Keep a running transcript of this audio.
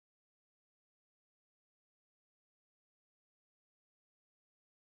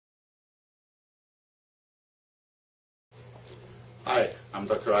Hi, I'm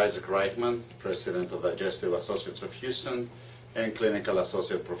Dr. Raijman, President of Digestive Associates of Houston and Clinical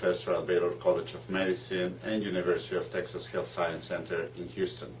Associate Professor at Baylor College of Medicine and University of Texas Health Science Center in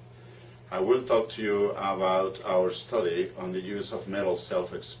Houston. I will talk to you about our study on the use of metal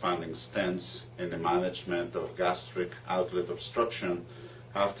self-expanding stents in the management of gastric outlet obstruction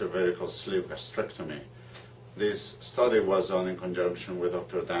after vertical sleeve gastrectomy. This study was done in conjunction with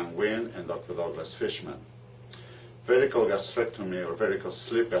Dr. Dan Wynn and Dr. Douglas Fishman. Vertical gastrectomy or vertical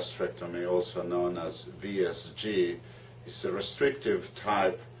sleeve gastrectomy, also known as VSG, is a restrictive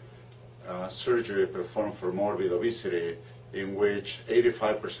type surgery performed for morbid obesity in which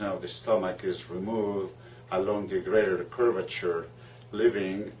 85% of the stomach is removed along the greater curvature,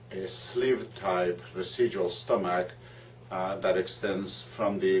 leaving a sleeve-type residual stomach that extends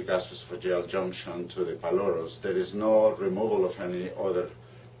from the gastroesophageal junction to the pylorus. There is no removal of any other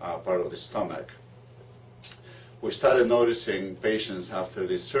part of the stomach. We started noticing patients after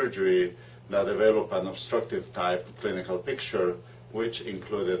this surgery that developed an obstructive type clinical picture, which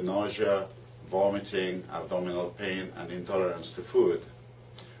included nausea, vomiting, abdominal pain, and intolerance to food.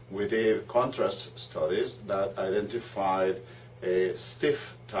 We did contrast studies that identified a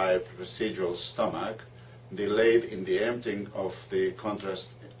stiff type residual stomach, delayed in the emptying of the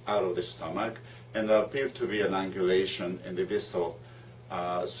contrast out of the stomach, and there appeared to be an angulation in the distal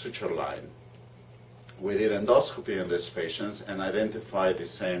suture line. We did endoscopy in these patients and identified the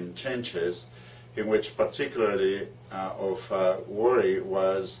same changes, in which particularly of worry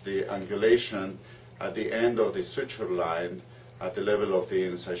was the angulation at the end of the suture line at the level of the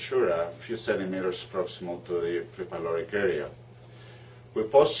incisura, a few centimeters proximal to the prepyloric area. We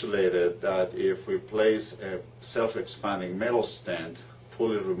postulated that if we place a self-expanding metal stent,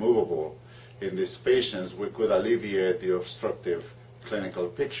 fully removable, in these patients, we could alleviate the obstructive clinical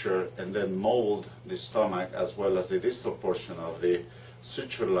picture and then mold the stomach as well as the distal portion of the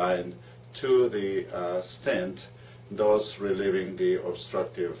suture line to the stent, thus relieving the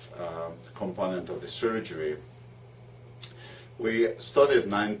obstructive component of the surgery. We studied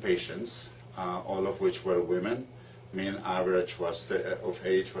 9 patients, all of which were women. Mean average of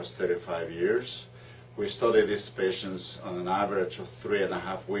age was 35 years. We studied these patients on an average of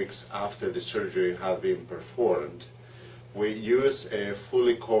 3.5 weeks after the surgery had been performed. We use a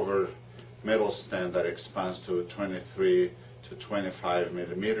fully covered metal stent that expands to 23 to 25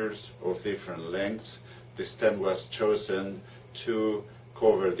 millimeters of different lengths. The stent was chosen to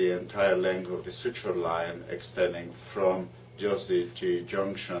cover the entire length of the suture line, extending from just the G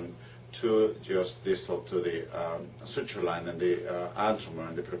junction to just distal to the suture line and the antrum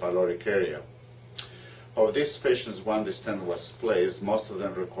in the prepyloric area. Of these patients, when the stent was placed, most of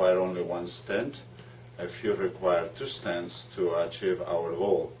them require only one stent. A few require 2 stents to achieve our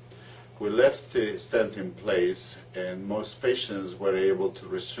goal. We left the stent in place, and most patients were able to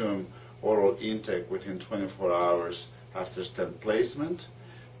resume oral intake within 24 hours after stent placement.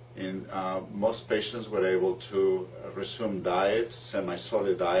 Most patients were able to resume diet,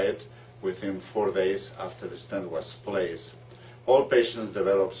 semi-solid diet, within 4 days after the stent was placed. All patients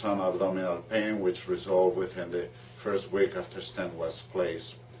developed some abdominal pain, which resolved within the first week after stent was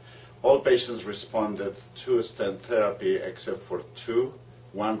placed. All patients responded to stent therapy except for 2.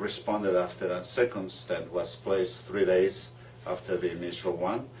 One responded after a second stent was placed 3 days after the initial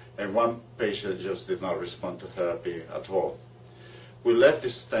one, and one patient just did not respond to therapy at all. We left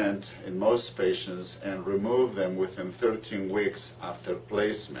the stent in most patients and removed them within 13 weeks after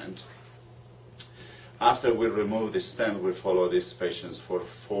placement. After we removed the stent, we followed these patients for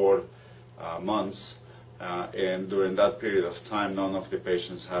 4 months. And during that period of time, none of the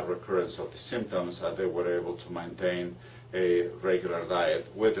patients had recurrence of the symptoms, and they were able to maintain a regular diet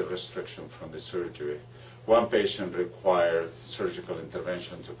with a restriction from the surgery. One patient required surgical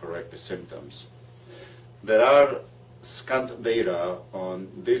intervention to correct the symptoms. There are scant data on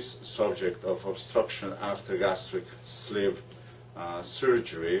this subject of obstruction after gastric sleeve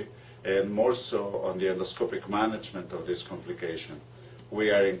surgery, and more so on the endoscopic management of this complication. We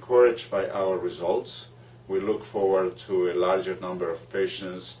are encouraged by our results. We look forward to a larger number of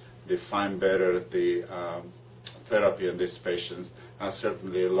patients, define better the therapy in these patients, and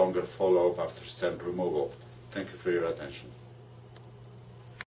certainly a longer follow-up after stent removal. Thank you for your attention.